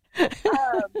is.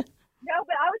 No,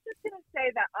 but I was just going to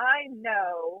say that I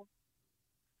know.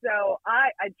 So I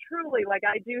truly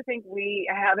I do think we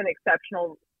have an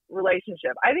exceptional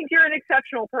relationship. I think you're an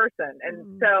exceptional person,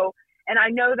 and and I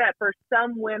know that for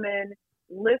some women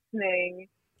listening,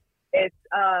 it's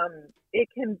it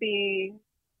can be,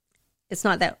 it's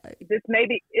not that this may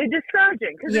be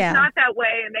discouraging because it's not that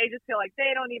way, and they just feel like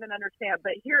they don't even understand.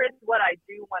 But here is what I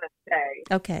do want to say.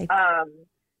 Okay.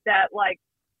 That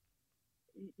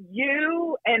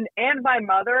you and my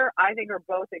mother, I think, are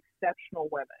both exceptional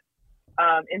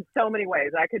women in so many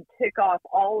ways. I could tick off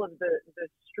all of the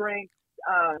strengths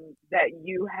that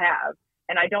you have,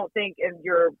 and I don't think, and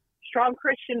you're strong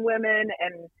Christian women,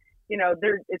 and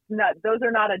those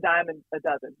are not a dime a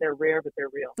dozen. They're rare, but they're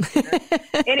real.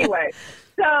 Anyway,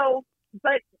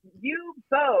 but you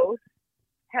both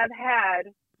have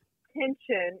had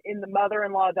tension in the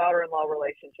mother-in-law, daughter-in-law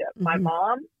relationship. Mm-hmm. My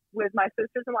mom with my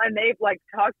sisters-in-law, and they've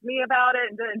talked to me about it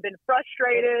and been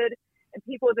frustrated, and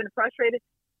people have been frustrated,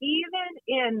 even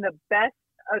in the best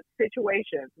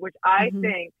situations, which I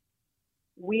think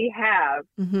we have.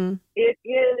 Mm-hmm. It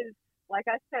is, like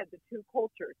I said, the two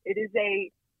cultures. It is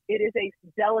a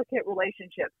delicate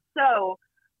relationship. So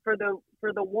for the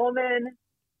woman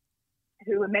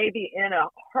who may be in a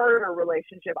harder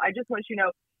relationship, I just want you to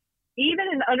know, even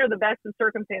under the best of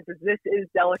circumstances, this is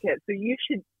delicate. So you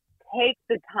should take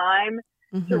the time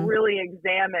to really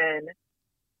examine,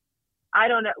 I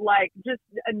don't know, like just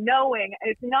knowing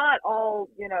it's not all,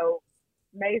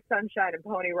 May sunshine and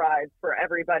pony rides for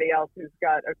everybody else who's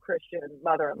got a Christian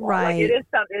mother-in-law. Right. Like it is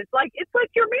something. It's like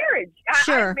your marriage.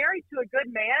 Sure. I'm married to a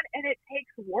good man, and it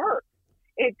takes work.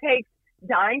 It takes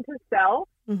dying to self,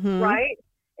 right?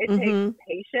 It takes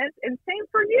patience, and same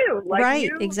for you. Like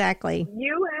right. Exactly.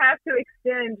 You have to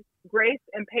extend grace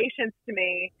and patience to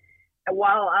me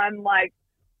while I'm like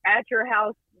at your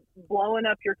house blowing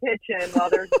up your kitchen while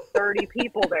there's 30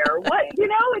 people there. What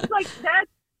it's like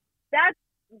that's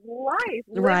life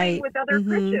living right. with other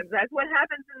Christians. That's what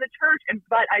happens in the church.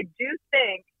 But I do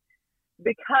think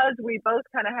because we both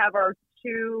kind of have our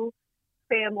two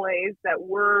families that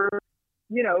we're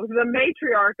the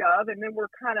matriarch of, and then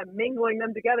we're kind of mingling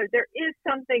them together, there is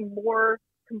something more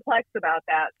complex about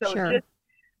that. So sure. just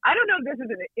I don't know if this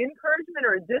is an encouragement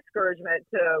or a discouragement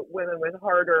to women with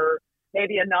harder,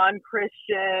 maybe a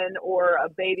non-Christian or a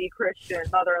baby Christian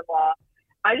mother-in-law.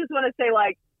 I just want to say,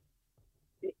 like,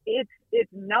 it's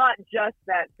not just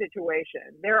that situation.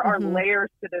 There are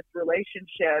layers to this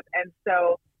relationship. And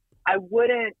so I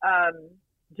wouldn't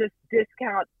just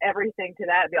discount everything to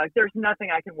that and be like, there's nothing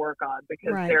I can work on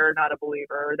because right. they're not a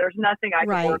believer. Or there's nothing I can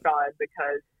right. work on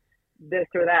because this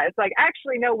or that. It's like,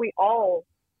 actually, no, we all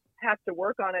have to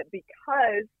work on it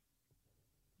because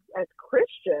as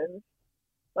Christians,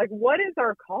 like, what is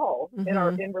our call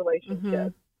in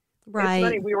relationships? Right. It's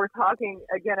funny, we were talking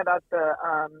again about the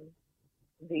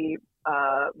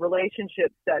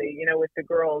relationship study, with the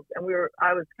girls, and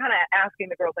I was kind of asking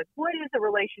the girls, like, what is a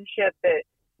relationship that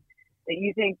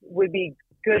you think would be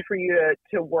good for you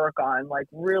to work on, like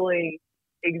really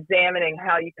examining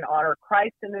how you can honor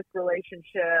Christ in this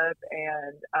relationship.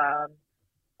 And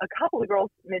a couple of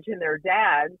girls mentioned their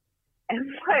dads, and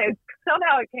like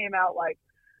somehow it came out like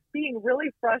being really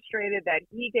frustrated that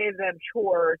he gave them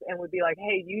chores and would be like,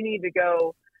 hey, you need to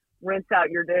go rinse out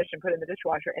your dish and put it in the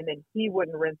dishwasher, and then he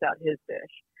wouldn't rinse out his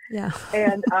dish. Yeah.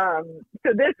 And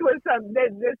so this was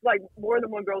this like more than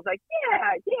one girl's like,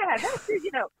 yeah, that's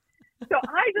it, So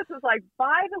I just was like,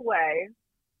 by the way,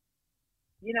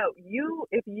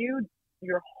 if you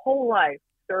your whole life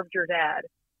served your dad,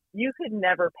 you could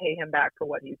never pay him back for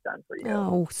what he's done for you.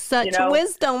 Oh, such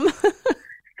wisdom.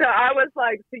 So I was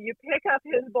like, so you pick up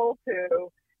his bowl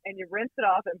too, and you rinse it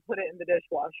off and put it in the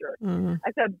dishwasher.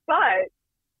 I said, but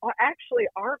actually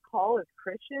our call as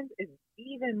Christians is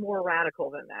even more radical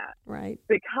than that. Right.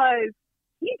 Because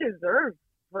he deserves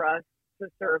for us to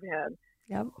serve him.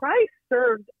 Yep. Christ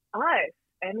served us,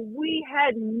 and we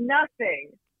had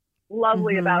nothing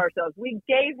lovely about ourselves. We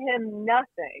gave him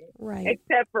nothing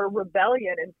except for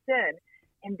rebellion and sin.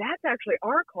 And that's actually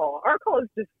our call. Our call is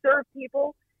to serve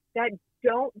people that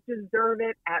don't deserve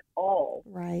it at all.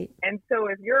 Right. And so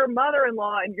if your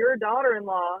mother-in-law and your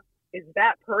daughter-in-law is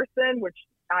that person, which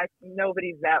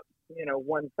nobody's that,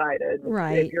 one-sided.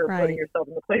 Right. If you're putting yourself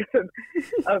in the place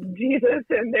of Jesus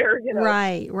and their,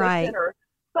 right. Sinner.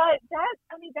 But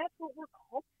that's what we're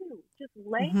called to, just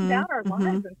laying down our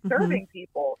lives and serving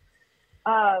people.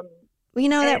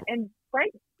 And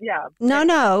Frank, yeah.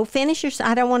 No, finish your,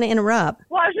 I don't want to interrupt.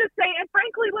 Well, I was just saying, and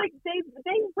frankly, like they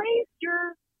raised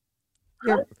your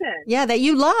husband. Yeah, that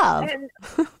you love. And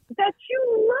that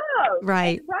you love.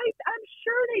 Right. And, right. I'm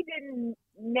sure they didn't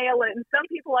nail it. And some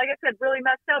people, like I said, really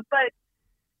messed up,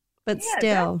 but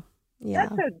still,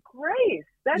 that's a grace.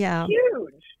 That's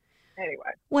huge.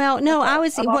 Anyway. Well, no,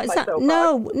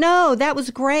 no, that was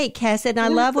great, Chesed. And I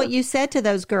love what you said to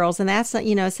those girls. And that's,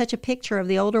 such a picture of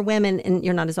the older women. And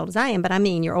you're not as old as I am, but I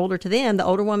mean, you're older to them, the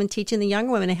older woman teaching the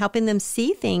younger women and helping them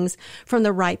see things from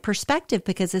the right perspective,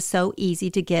 because it's so easy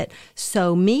to get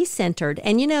so me-centered.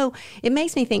 And, it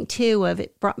makes me think too of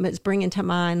it's bringing to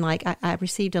mind, like I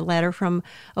received a letter from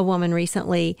a woman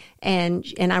recently, and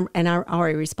I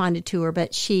already responded to her,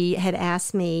 but she had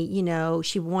asked me,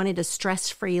 she wanted a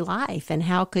stress-free life. And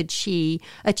how could she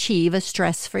achieve a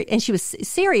stress-free? And she was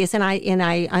serious, and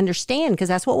I understand, because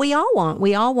that's what we all want.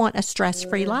 We all want a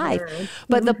stress-free life.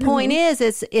 But the point is,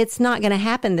 it's not going to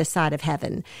happen this side of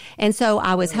heaven. And so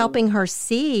I was helping her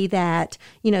see that,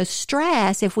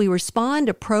 stress, if we respond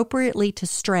appropriately to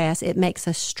stress, it makes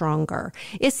us stronger.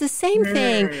 It's the same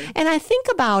thing. And I think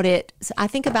about it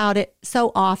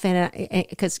so often,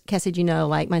 because Chesed,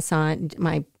 like my son,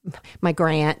 my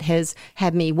Grant has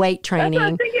had me weight training. That's what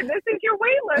I'm thinking. This is your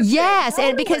Yes, Totally.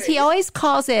 and because he always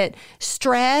calls it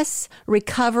stress,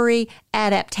 recovery,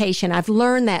 adaptation. I've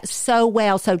learned that so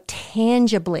well, so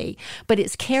tangibly, but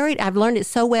I've learned it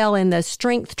so well in the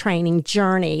strength training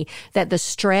journey that the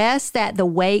stress that the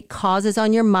weight causes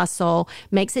on your muscle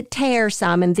makes it tear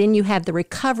some, and then you have the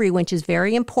recovery, which is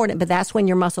very important, but that's when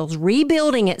your muscle's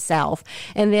rebuilding itself.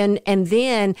 And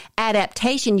then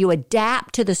adaptation, you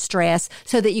adapt to the stress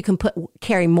so that you can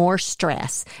carry more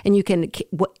stress, and you can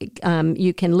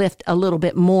lift a little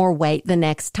bit more weight the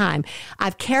next time.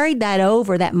 I've carried that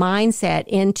mindset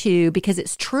into, because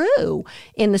it's true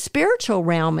in the spiritual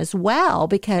realm as well,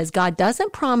 because God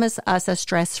doesn't promise us a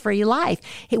stress-free life.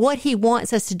 What he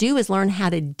wants us to do is learn how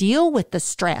to deal with the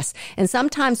stress. And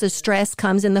sometimes the stress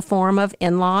comes in the form of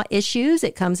in-law issues.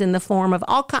 It comes in the form of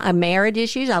all kinds of marriage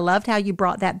issues. I loved how you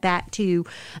brought that back to,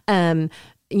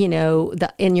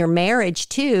 in your marriage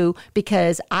too,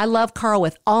 because I love Carl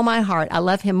with all my heart. I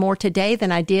love him more today than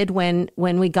I did when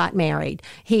we got married.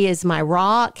 He is my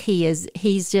rock. He's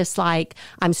just like,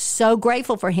 I'm so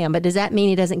grateful for him. But does that mean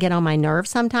he doesn't get on my nerves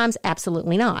sometimes?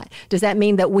 Absolutely not. Does that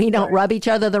mean that we don't rub each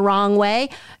other the wrong way?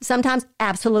 Sometimes?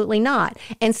 Absolutely not.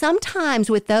 And sometimes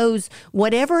with those,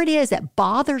 whatever it is that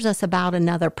bothers us about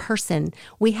another person,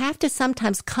 we have to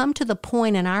sometimes come to the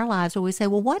point in our lives where we say,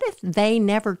 well, what if they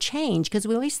never change? Because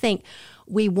we always think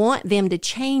we want them to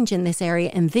change in this area,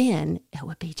 and then it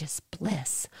would be just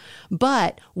bliss.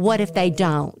 But what if they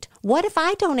don't? What if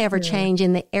I don't ever change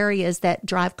in the areas that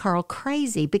drive Carl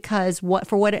crazy?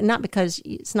 Not because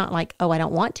it's not like, oh, I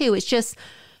don't want to. It's just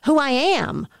who I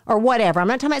am or whatever. I'm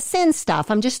not talking about sin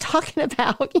stuff. I'm just talking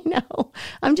about,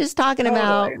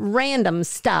 about random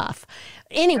stuff.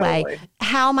 Anyway,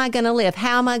 How am I going to live?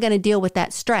 How am I going to deal with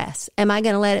that stress? Am I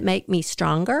going to let it make me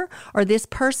stronger? Or this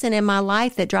person in my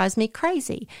life that drives me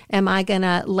crazy? Am I going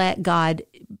to let God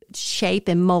shape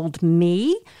and mold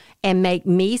me and make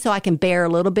me so I can bear a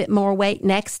little bit more weight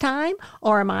next time?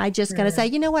 Or am I just going to say,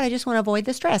 you know what, I just want to avoid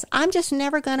the stress. I'm just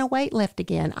never going to weight lift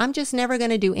again. I'm just never going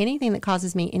to do anything that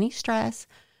causes me any stress.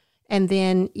 And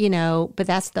then, but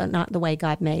that's not the way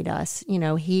God made us.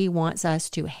 He wants us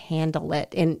to handle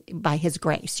it by his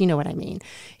grace. You know what I mean?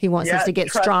 He wants us to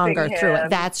get stronger through it.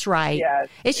 That's right. Yes,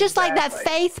 it's just like that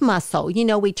faith muscle.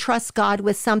 We trust God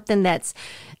with something that's,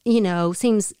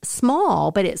 seems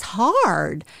small, but it's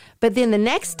hard. But then the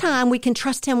next time we can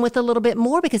trust him with a little bit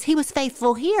more because he was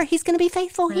faithful here. He's going to be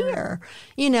faithful here,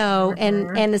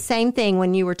 and the same thing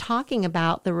when you were talking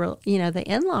about the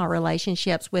in-law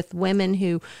relationships with women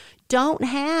who don't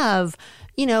have,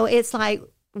 it's like,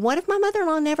 what if my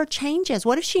mother-in-law never changes?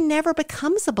 What if she never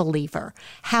becomes a believer?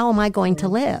 How am I going to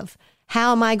live?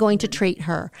 How am I going to treat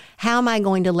her? How am I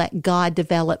going to let God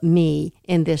develop me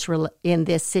in this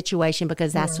situation?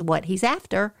 Because that's what he's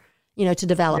after. To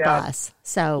develop us.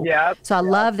 So I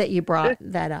love that you brought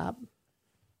that up.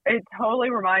 It totally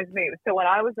reminds me. So when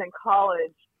I was in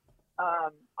college,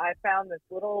 I found this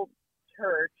little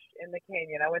church in the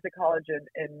canyon. I went to college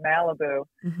in Malibu,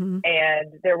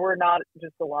 and there were not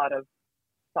just a lot of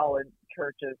solid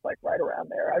churches like right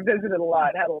around there. I visited a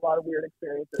lot, had a lot of weird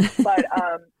experiences. But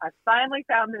I finally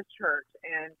found this church,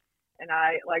 and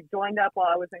I joined up while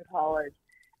I was in college.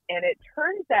 And it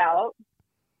turns out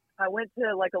I went to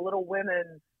a little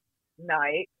women's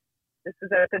night. This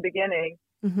was at the beginning.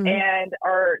 And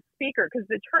our speaker, because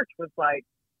the church was I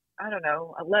don't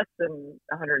know, less than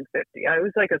 150. It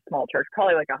was a small church,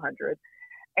 probably 100.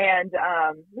 And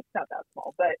it's not that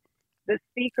small, but the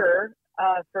speaker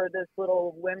for this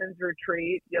little women's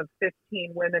retreat of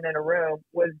 15 women in a room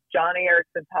was Johnny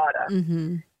Erickson Tata.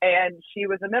 And she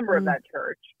was a member of that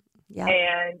church. Yeah.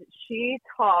 And she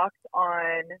talked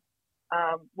on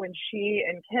when she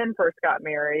and Ken first got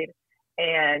married,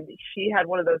 and she had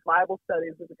one of those Bible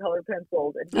studies with the colored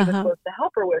pencils, and he was supposed to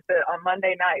help her with it on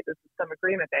Monday night. This is some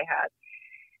agreement they had.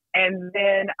 And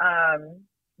then,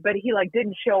 but he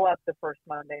didn't show up the first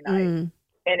Monday night.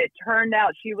 And it turned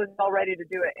out she was all ready to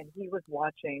do it, and he was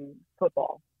watching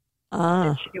football.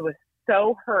 And she was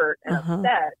so hurt and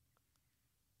upset.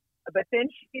 But then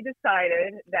she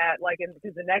decided that,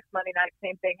 because the next Monday night,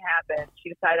 same thing happened. She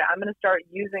decided, I'm going to start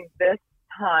using this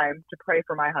time to pray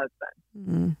for my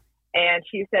husband. And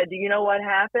she said, do you know what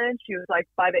happened? She was like,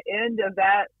 by the end of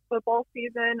that football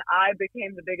season, I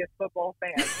became the biggest football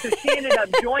fan. So she ended up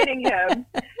joining him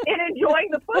and enjoying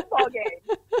the football game.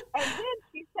 And then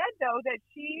she said, though, that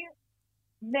she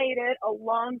made it a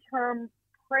long-term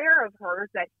prayer of hers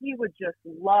that he would just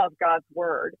love God's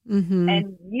word.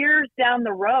 And years down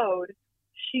the road,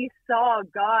 she saw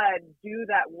God do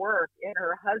that work in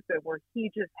her husband where he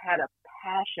just had a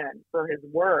passion for his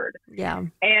word. Yeah.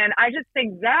 And I just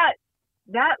think that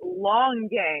that long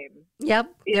game.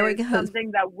 Yep. There we is go.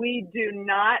 something that we do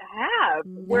not have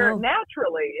No. where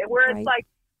naturally, where Right. it's like,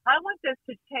 I want this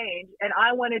to change, and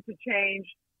I want it to change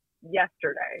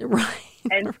yesterday. Right.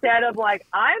 Instead of like,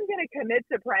 I'm going to commit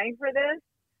to praying for this,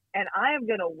 and I am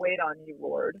going to wait on you,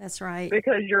 Lord. That's right.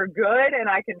 Because you're good, and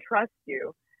I can trust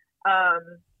you.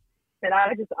 And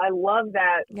I love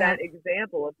that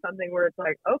example of something where it's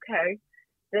like, okay,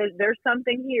 there's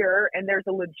something here, and there's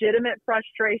a legitimate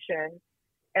frustration,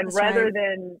 and That's rather right.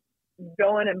 than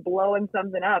going and blowing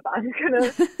something up, I'm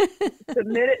gonna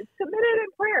submit it in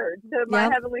prayer to my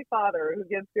Yep. Heavenly Father who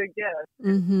gives good gifts.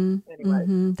 Mm-hmm. Anyway,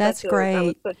 Mm-hmm. That's great. That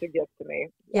was such a gift to me.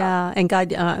 Yeah, and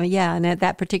God, and at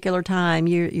that particular time,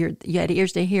 you had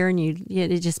ears to hear, and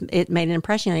it made an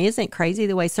impression. Isn't it crazy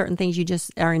the way certain things you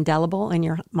just are indelible in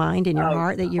your mind and your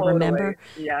heart that you totally. remember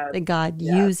Yes. that God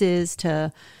uses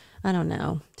to, I don't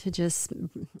know,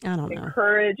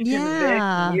 encourage, Yeah.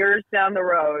 convict years down the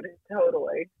road.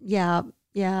 Totally. Yeah.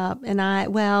 Yeah. And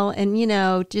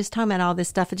just talking about all this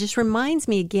stuff, it just reminds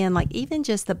me again, like even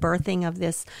just the birthing of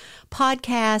this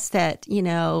podcast that,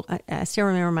 I still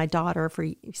remember my daughter for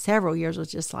several years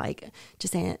was just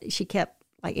she kept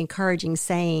like encouraging,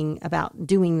 saying about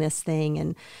doing this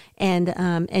thing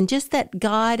and just that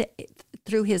God,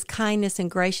 through his kindness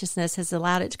and graciousness, has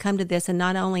allowed it to come to this, and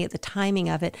not only at the timing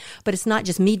of it, but it's not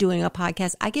just me doing a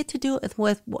podcast. I get to do it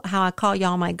with how I call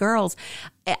y'all my girls.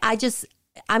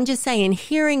 I'm just saying,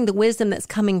 hearing the wisdom that's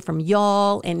coming from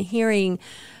y'all and hearing,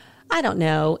 I don't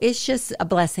know, it's just a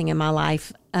blessing in my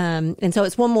life. And so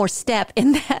it's one more step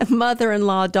in that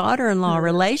mother-in-law, daughter-in-law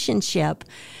relationship,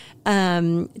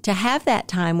 to have that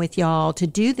time with y'all, to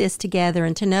do this together,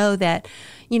 and to know that,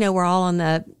 we're all on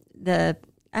the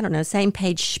I don't know, same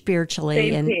page spiritually.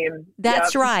 Same team.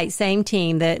 That's Yep. right. Same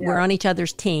team, that we're on each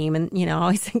other's team. And, I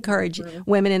always encourage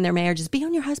women in their marriages, be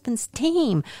on your husband's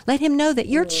team. Let him know that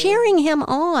you're cheering him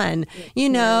on. You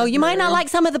might not like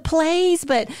some of the plays,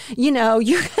 but, you're going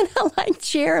to like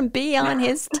cheer and be on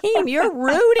his team. You're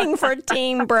rooting for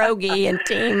Team Brogy and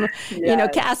Team,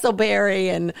 Castleberry.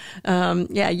 And,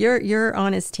 you're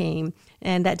on his team.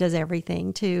 And that does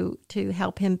everything to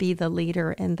help him be the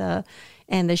leader and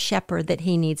the shepherd that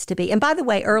he needs to be. And by the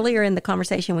way, earlier in the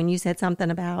conversation when you said something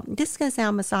about, this is going to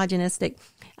sound misogynistic,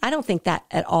 I don't think that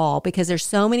at all, because there's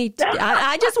so many,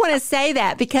 I just want to say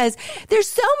that because there's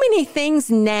so many things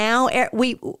now, and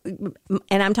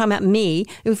I'm talking about me,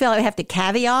 we feel like we have to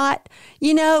caveat,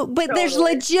 but there's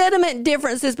legitimate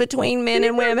differences between men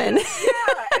and women. Yeah,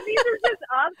 and these are just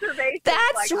observations.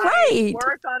 That's like, right. I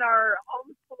work on our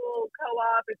homeschool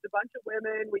co-op. It's a bunch of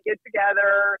women. We get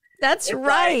together. That's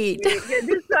right.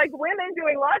 Just like women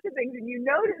doing lots of things, and you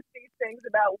notice these things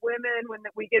about women when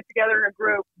we get together in a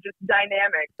group, just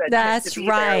dynamics. That's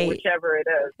right. There, whichever it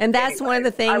is. And that's one of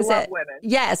the things I love women.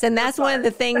 Yes, and that's one of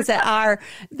the things that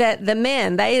the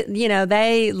men,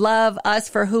 they love us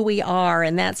for who we are,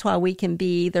 and that's why we can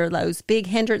be either those big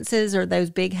hindrances or those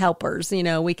big helpers.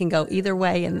 We can go either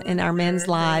way in our men's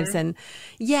lives. And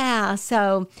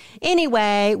so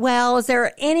anyway, well, is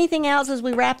there anything else as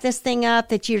we wrap this thing up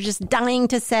that you're just dying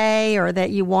to say, or that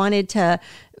you wanted to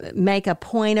make a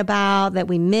point about that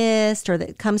we missed, or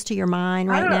that comes to your mind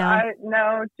right now?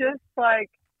 No, just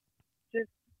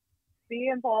be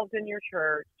involved in your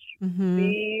church,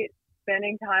 be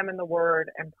spending time in the Word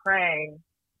and praying.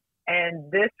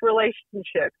 And this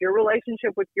relationship, your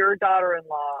relationship with your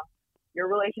daughter-in-law, your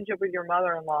relationship with your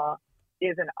mother-in-law,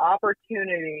 is an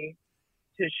opportunity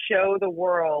to show the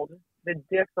world the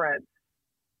difference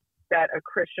that a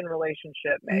Christian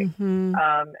relationship makes.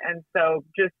 And so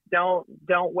just don't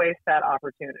waste that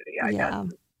opportunity, I guess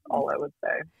is all I would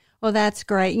say. Well, that's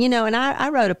great. And I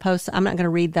wrote a post. I'm not going to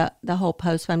read the whole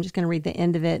post, but I'm just going to read the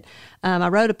end of it. I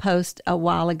wrote a post a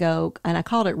while ago, and I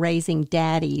called it Raising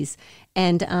Daddies.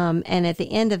 And at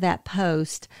the end of that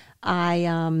post,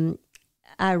 I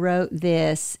wrote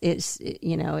this.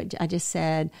 I just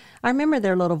said, I remember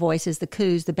their little voices, the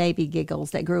coos, the baby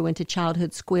giggles that grew into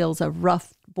childhood squeals of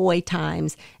rough boy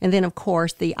times. And then, of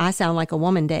course, the I sound like a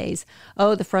woman days.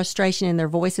 Oh, the frustration in their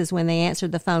voices when they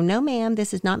answered the phone. No, ma'am,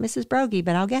 this is not Mrs. Brogy,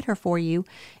 but I'll get her for you.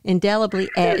 Indelibly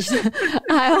etched.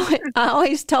 I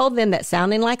always told them that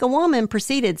sounding like a woman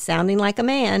preceded sounding like a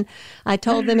man. I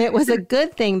told them it was a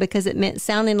good thing because it meant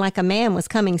sounding like a man was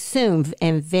coming soon,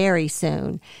 and very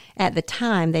soon. At the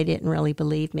time, they didn't really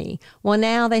believe me. Well,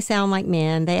 now they sound like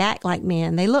men. They act like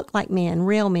men. They look like men,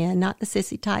 real men, not the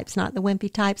sissy types, not the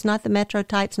wimpy types, not the metro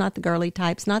types, types, not the girly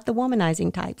types, not the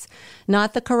womanizing types,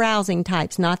 not the carousing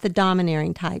types, not the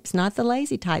domineering types, not the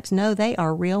lazy types. No, they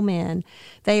are real men.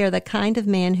 They are the kind of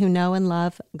men who know and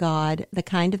love God, the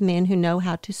kind of men who know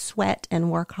how to sweat and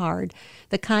work hard,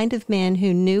 the kind of men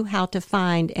who knew how to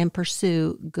find and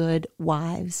pursue good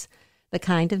wives, the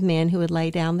kind of men who would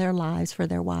lay down their lives for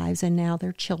their wives and now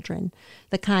their children,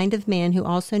 the kind of men who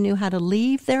also knew how to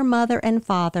leave their mother and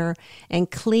father and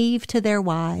cleave to their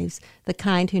wives, the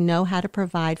kind who know how to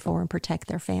provide for and protect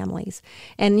their families.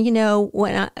 And,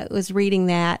 when I was reading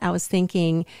that, I was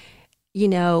thinking,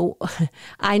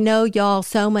 I know y'all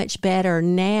so much better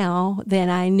now than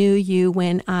I knew you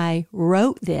when I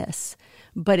wrote this.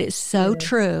 But it's so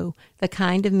true, the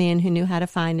kind of men who knew how to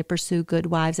find and pursue good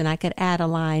wives, and I could add a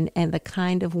line, and the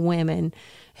kind of women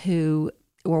who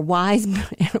were wise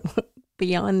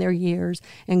beyond their years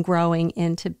and growing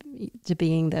into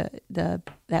being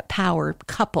that power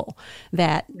couple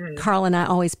that Carl and I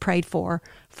always prayed for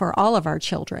all of our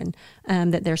children,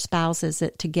 that their spouses,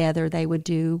 that together they would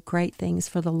do great things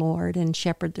for the Lord and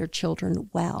shepherd their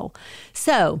children well.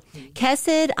 So,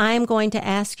 Chesed, I am going to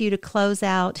ask you to close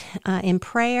out in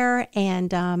prayer,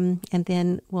 and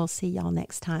then we'll see y'all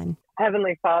next time.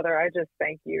 Heavenly Father, I just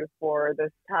thank you for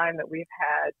this time that we've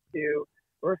had to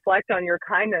reflect on your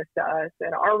kindness to us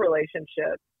and our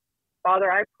relationship.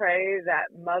 Father, I pray that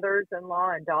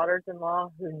mothers-in-law and daughters-in-law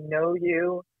who know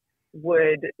you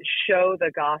would show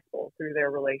the gospel through their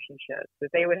relationships, that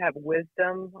they would have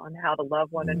wisdom on how to love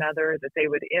one another, that they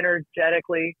would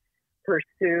energetically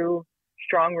pursue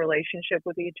strong relationship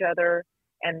with each other,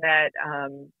 and that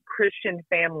Christian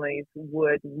families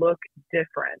would look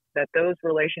different, that those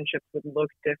relationships would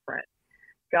look different.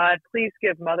 God, please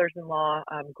give mothers-in-law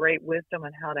great wisdom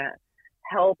on how to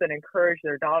help and encourage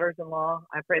their daughters-in-law.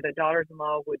 I pray that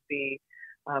daughters-in-law would be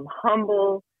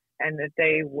humble and that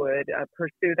they would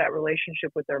pursue that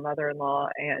relationship with their mother-in-law.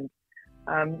 And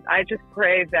I just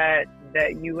pray that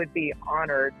you would be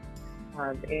honored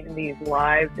in these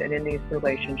lives and in these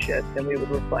relationships, and we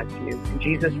would reflect you. In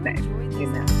Jesus' name,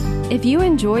 amen. If you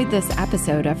enjoyed this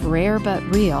episode of Rare But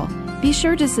Real, be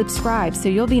sure to subscribe so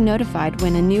you'll be notified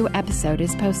when a new episode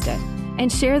is posted.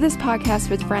 And share this podcast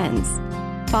with friends.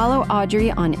 Follow Audrey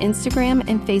on Instagram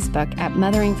and Facebook at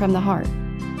Mothering from the Heart.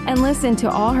 And listen to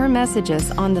all her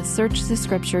messages on the Search the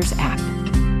Scriptures app.